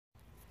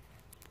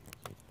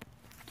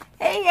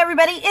Hey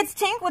everybody, it's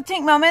Tink with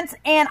Tink Moments,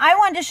 and I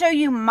wanted to show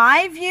you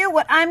my view,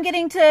 what I'm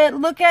getting to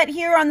look at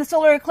here on the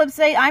solar eclipse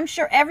day. I'm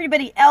sure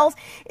everybody else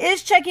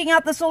is checking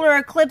out the solar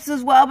eclipse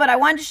as well, but I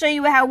wanted to show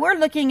you how we're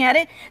looking at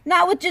it,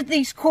 not with just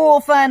these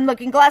cool, fun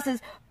looking glasses,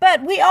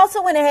 but we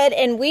also went ahead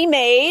and we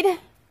made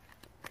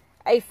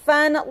a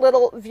fun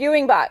little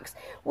viewing box.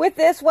 With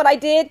this, what I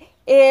did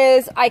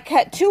is I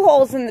cut two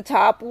holes in the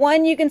top.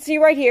 One you can see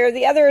right here,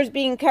 the other is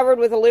being covered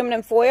with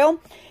aluminum foil.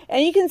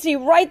 And you can see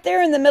right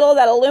there in the middle of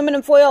that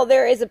aluminum foil,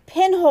 there is a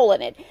pinhole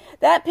in it.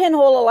 That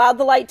pinhole allowed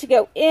the light to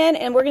go in,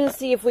 and we're going to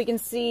see if we can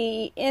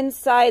see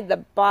inside the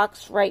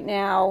box right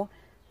now.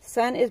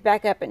 Sun is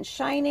back up and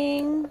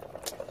shining.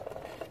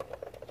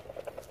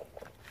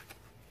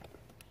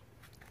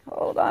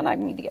 Hold on, I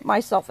need to get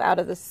myself out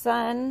of the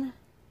sun.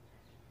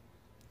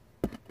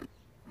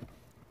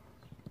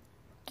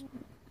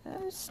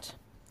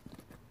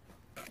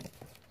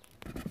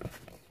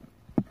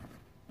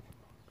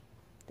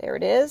 There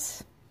it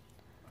is.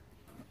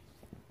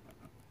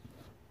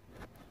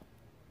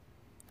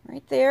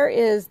 Right there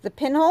is the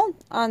pinhole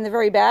on the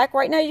very back.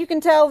 Right now you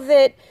can tell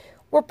that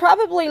we're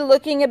probably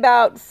looking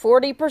about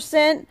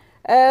 40%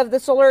 of the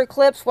solar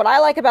eclipse. What I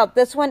like about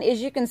this one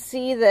is you can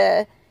see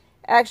the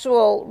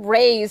actual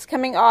rays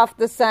coming off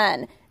the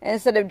sun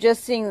instead of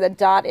just seeing the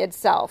dot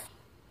itself.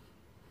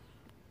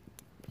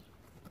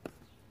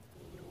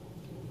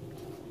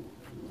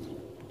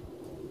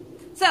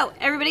 So,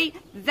 everybody,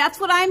 that's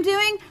what I'm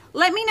doing.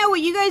 Let me know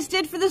what you guys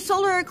did for the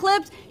solar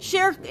eclipse.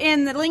 Share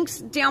in the links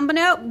down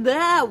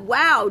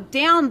below.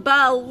 Down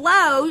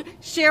below.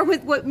 Share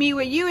with what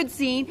you had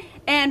seen.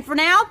 And for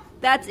now,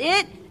 that's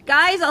it.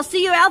 Guys, I'll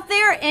see you out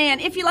there.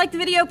 And if you liked the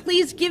video,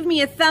 please give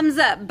me a thumbs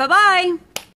up. Bye-bye.